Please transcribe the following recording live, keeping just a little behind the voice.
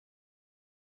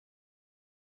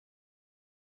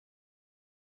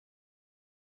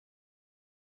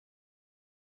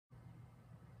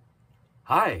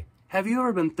Hi, have you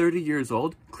ever been 30 years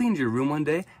old, cleaned your room one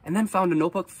day, and then found a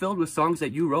notebook filled with songs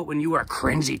that you wrote when you were a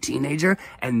cringy teenager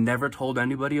and never told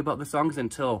anybody about the songs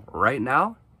until right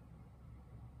now?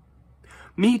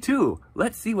 Me too.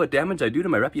 Let's see what damage I do to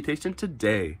my reputation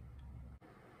today.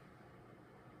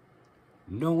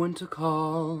 No one to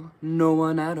call, no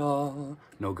one at all.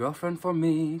 No girlfriend for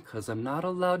me, 'cause I'm not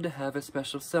allowed to have a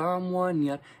special someone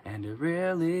yet, and it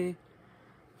really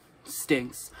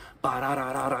stinks.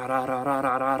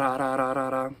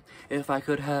 Ba-da-da-da-da-da-da-da-da-da-da-da. If I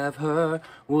could have her,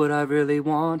 would I really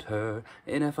want her?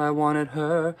 And if I wanted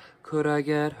her, could I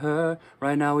get her?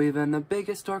 Right now even the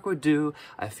biggest dork would do.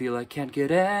 I feel I can't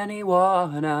get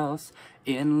anyone else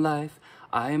in life.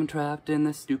 I am trapped in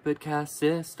this stupid caste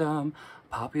system.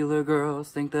 Popular girls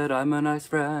think that I'm a nice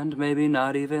friend, maybe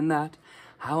not even that.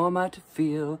 How am I to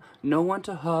feel? No one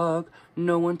to hug,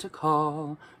 no one to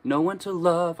call, no one to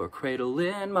love or cradle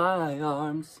in my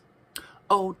arms.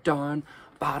 Oh darn,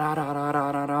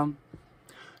 ba-da-da-da-da-da-dum.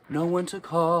 No one to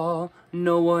call,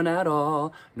 no one at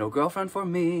all. No girlfriend for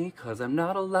me, 'cause I'm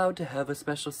not allowed to have a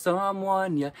special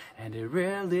someone yet, and it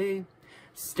really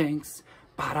stinks.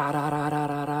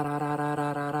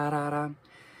 Ba-da-da-da-da-da-da-da-da-da-da-da.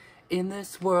 In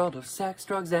this world of sex,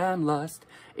 drugs, and lust,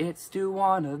 it's do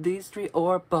one of these three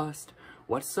or bust.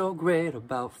 What's so great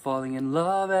about falling in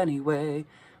love anyway?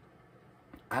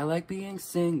 I like being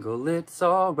single, it's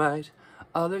alright.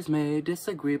 Others may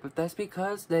disagree, but that's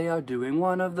because they are doing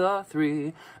one of the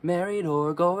three. Married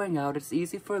or going out, it's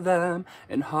easy for them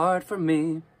and hard for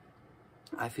me.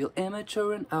 I feel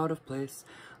immature and out of place,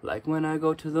 like when I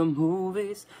go to the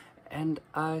movies and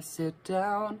I sit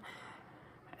down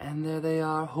and there they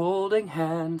are holding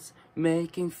hands,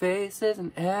 making faces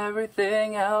and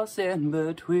everything else in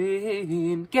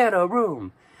between. Get a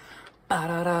room!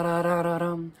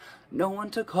 Ba-da-da-da-da-da-dum. No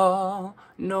one to call,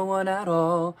 no one at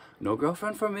all. No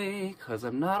girlfriend for me, 'cause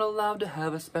I'm not allowed to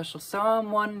have a special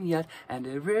someone yet, and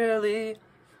it really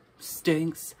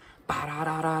stinks.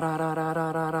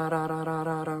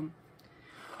 Ba-da-da-da-da-da-da-da-da-da-da-dum.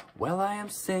 Well, I am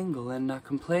single and not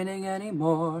complaining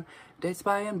anymore. Dates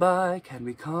by and by can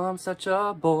become such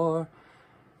a bore.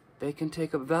 They can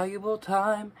take up valuable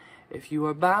time. If you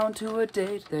are bound to a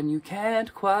date, then you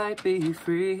can't quite be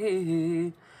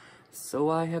free. So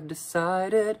I have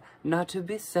decided not to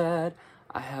be sad.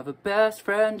 I have a best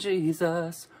friend,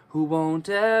 Jesus, who won't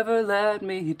ever let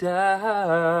me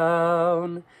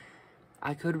down.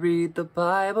 I could read the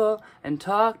Bible and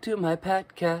talk to my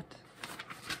pet cat.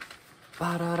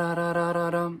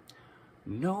 Ba-da-da-da-da-da-dum.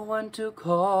 No one to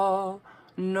call,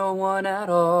 no one at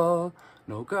all.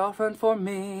 No girlfriend for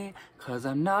me, 'cause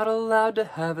I'm not allowed to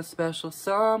have a special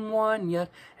someone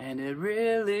yet, and it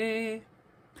really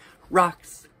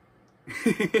rocks.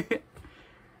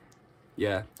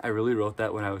 Yeah, I really wrote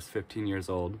that when I was 15 years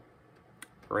old.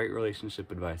 Great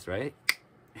relationship advice, right?